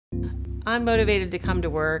I'm motivated to come to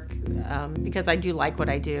work because I do like what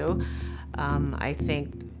I do. I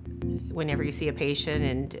think whenever you see a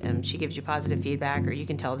patient and she gives you positive feedback, or you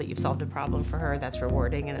can tell that you've solved a problem for her, that's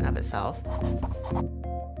rewarding in and of itself.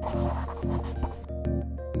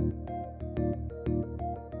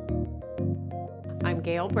 I'm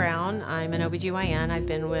Gail Brown. I'm an OBGYN. I've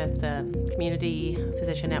been with the Community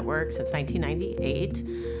Physician Network since 1998.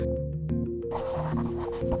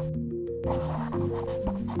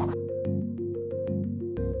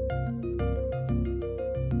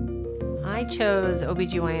 I chose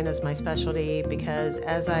OBGYN as my specialty because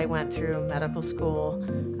as I went through medical school,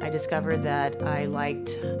 I discovered that I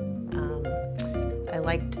liked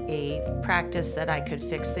a practice that I could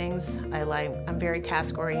fix things. I'm very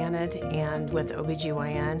task-oriented, and with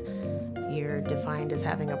OBGYN, you're defined as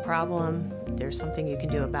having a problem. There's something you can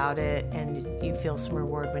do about it, and you feel some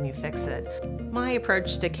reward when you fix it. My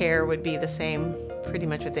approach to care would be the same pretty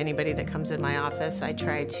much with anybody that comes in my office. I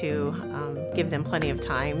try to give them plenty of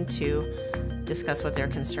time to discuss what their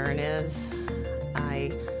concern is.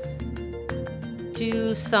 I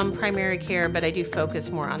do some primary care, but I do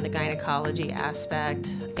focus more on the gynecology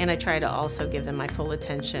aspect, and I try to also give them my full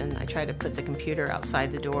attention. I try to put the computer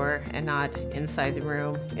outside the door and not inside the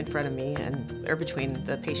room in front of me or between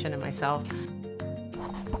the patient and myself.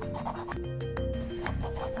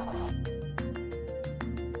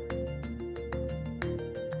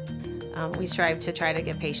 We strive to try to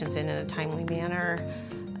get patients in a timely manner.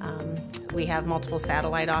 We have multiple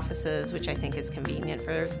satellite offices, which I think is convenient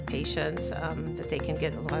for patients, that they can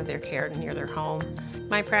get a lot of their care near their home.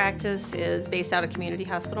 My practice is based out of Community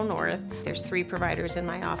Hospital North. There's 3 providers in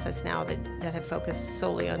my office now that have focused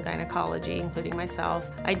solely on gynecology, including myself.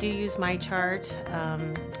 I do use my chart.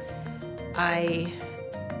 I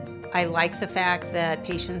like the fact that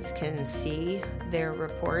patients can see their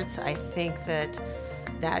reports. I think that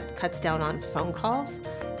cuts down on phone calls,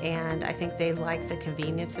 and I think they like the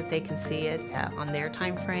convenience that they can see it on their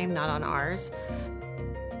time frame, not on ours.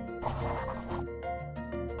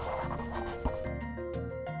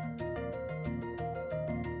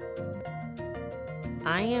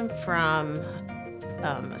 I am from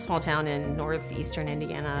a small town in northeastern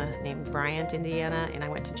Indiana named Bryant, Indiana, and I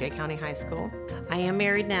went to Jay County High School. I am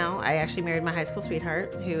married now. I actually married my high school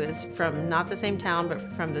sweetheart, who is from not the same town, but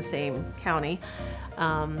from the same county.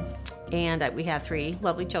 And we have 3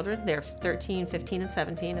 lovely children. They're 13, 15, and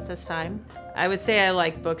 17 at this time. I would say I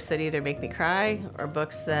like books that either make me cry or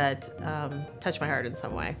books that touch my heart in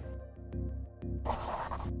some way.